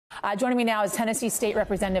Joining me now is Tennessee State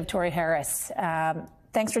Representative Torrey Harris.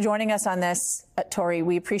 Thanks for joining us on this, Torrey.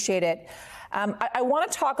 We appreciate it. I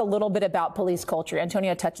want to talk a little bit about police culture.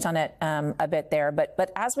 Antonio touched on it a bit there,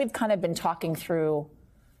 but as we've kind of been talking through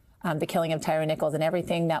the killing of Tyre Nichols and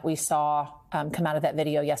everything that we saw come out of that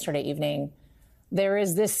video yesterday evening, there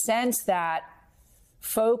is this sense that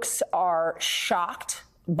folks are shocked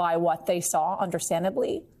by what they saw,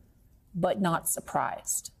 understandably, but not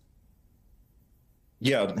surprised.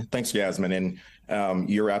 Yeah, thanks, Yasmin. And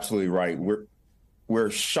you're absolutely right. We're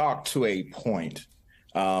shocked to a point.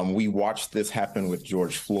 We watched this happen with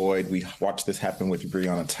George Floyd. We watched this happen with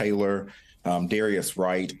Breonna Taylor, Darius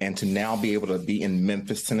Wright, and to now be able to be in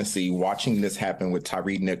Memphis, Tennessee, watching this happen with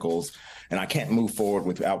Tyre Nichols. And I can't move forward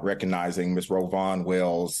without recognizing Ms. Rovon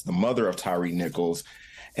Wells, the mother of Tyre Nichols,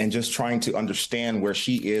 and just trying to understand where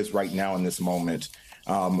she is right now in this moment.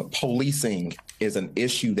 Policing is an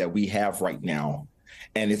issue that we have right now.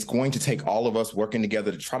 And it's going to take all of us working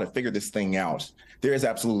together to try to figure this thing out. There is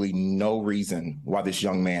absolutely no reason why this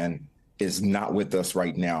young man is not with us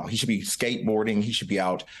right now. He should be skateboarding. He should be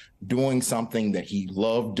out doing something that he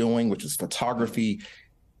loved doing, which was photography.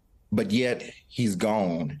 But yet he's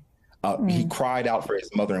gone. He cried out for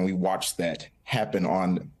his mother, and we watched that happen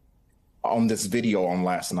on this video on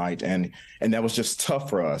last night. And that was just tough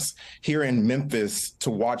for us here in Memphis to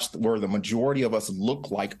watch, where the majority of us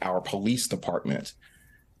look like our police department,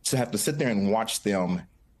 to have to sit there and watch them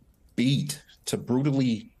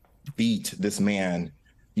brutally beat this man.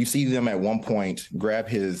 You see them at one point grab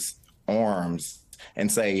his arms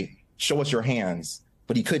and say, "Show us your hands."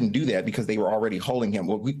 But he couldn't do that because they were already holding him.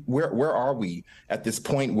 Well, where are we at this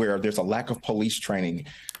point where there's a lack of police training?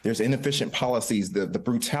 There's inefficient policies, the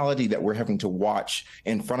brutality that we're having to watch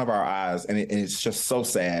in front of our eyes. And it's just so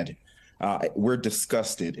sad. We're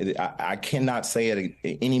disgusted. I cannot say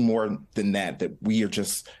it any more than that we are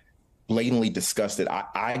just blatantly disgusted.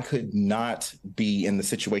 I could not be in the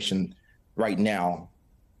situation right now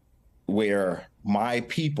where my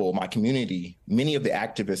people, my community, many of the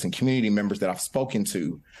activists and community members that I've spoken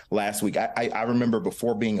to last week, I remember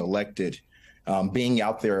before being elected, being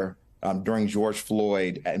out there during George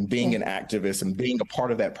Floyd and being an activist and being a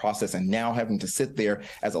part of that process, and now having to sit there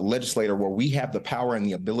as a legislator where we have the power and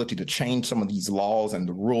the ability to change some of these laws and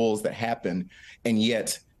the rules that happen, and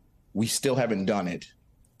yet we still haven't done it.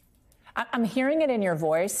 I'm hearing it in your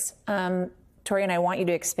voice, Torrey, and I want you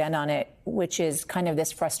to expand on it, which is kind of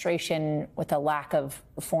this frustration with the lack of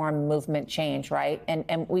reform, movement, change, right?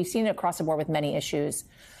 And we've seen it across the board with many issues.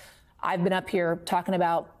 I've been up here talking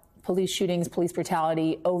about police shootings, police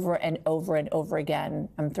brutality over and over and over again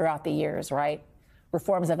throughout the years, right?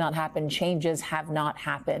 Reforms have not happened. Changes have not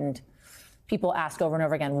happened. People ask over and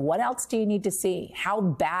over again, what else do you need to see? How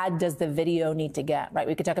bad does the video need to get, right?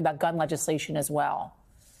 We could talk about gun legislation as well.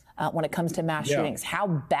 When it comes to mass shootings, how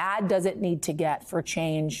bad does it need to get for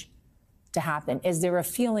change to happen? Is there a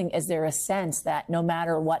feeling, is there a sense that no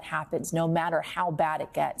matter what happens, no matter how bad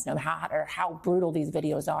it gets, no matter how brutal these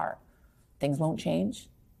videos are, things won't change?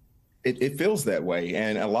 It feels that way.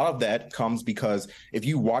 And a lot of that comes because if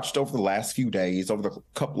you watched over the last few days, over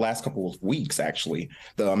the last couple of weeks, actually,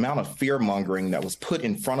 the amount of fear mongering that was put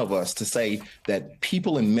in front of us to say that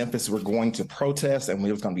people in Memphis were going to protest and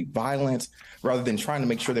it was going to be violent, rather than trying to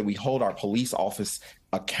make sure that we hold our police office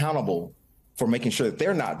accountable for making sure that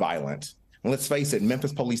they're not violent. And let's face it,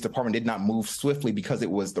 Memphis Police Department did not move swiftly because it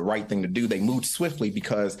was the right thing to do. They moved swiftly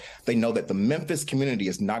because they know that the Memphis community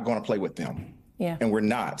is not going to play with them. Yeah. And we're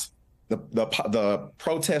not. The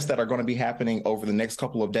protests that are going to be happening over the next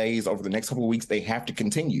couple of days, over the next couple of weeks, they have to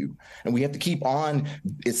continue. And we have to keep on,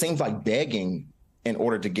 it seems like, begging in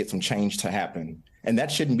order to get some change to happen. And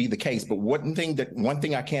that shouldn't be the case. But one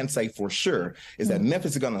thing I can say for sure is that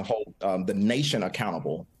Memphis is going to hold the nation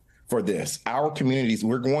accountable for this. Our communities,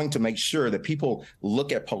 we're going to make sure that people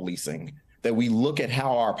look at policing, that we look at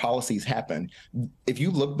how our policies happen. If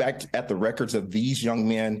you look back at the records of these young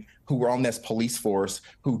men who were on this police force,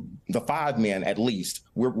 the 5 men at least,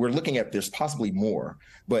 we're looking at, there's possibly more,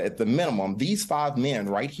 but at the minimum, these 5 men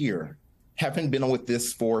right here haven't been with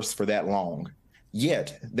this force for that long.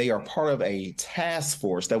 Yet they are part of a task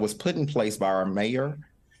force that was put in place by our mayor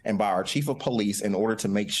and by our chief of police in order to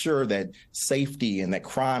make sure that safety and that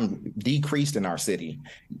crime decreased in our city.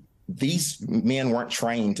 These men weren't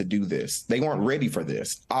trained to do this. They weren't ready for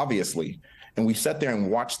this, obviously. And we sat there and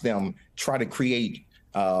watched them try to create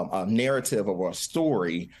a narrative of a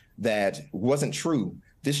story that wasn't true.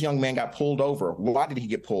 This young man got pulled over. Why did he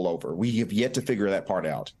get pulled over? We have yet to figure that part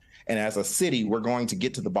out. And as a city, we're going to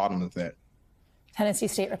get to the bottom of that. Tennessee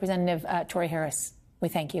State Representative Torrey Harris, we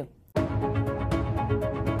thank you.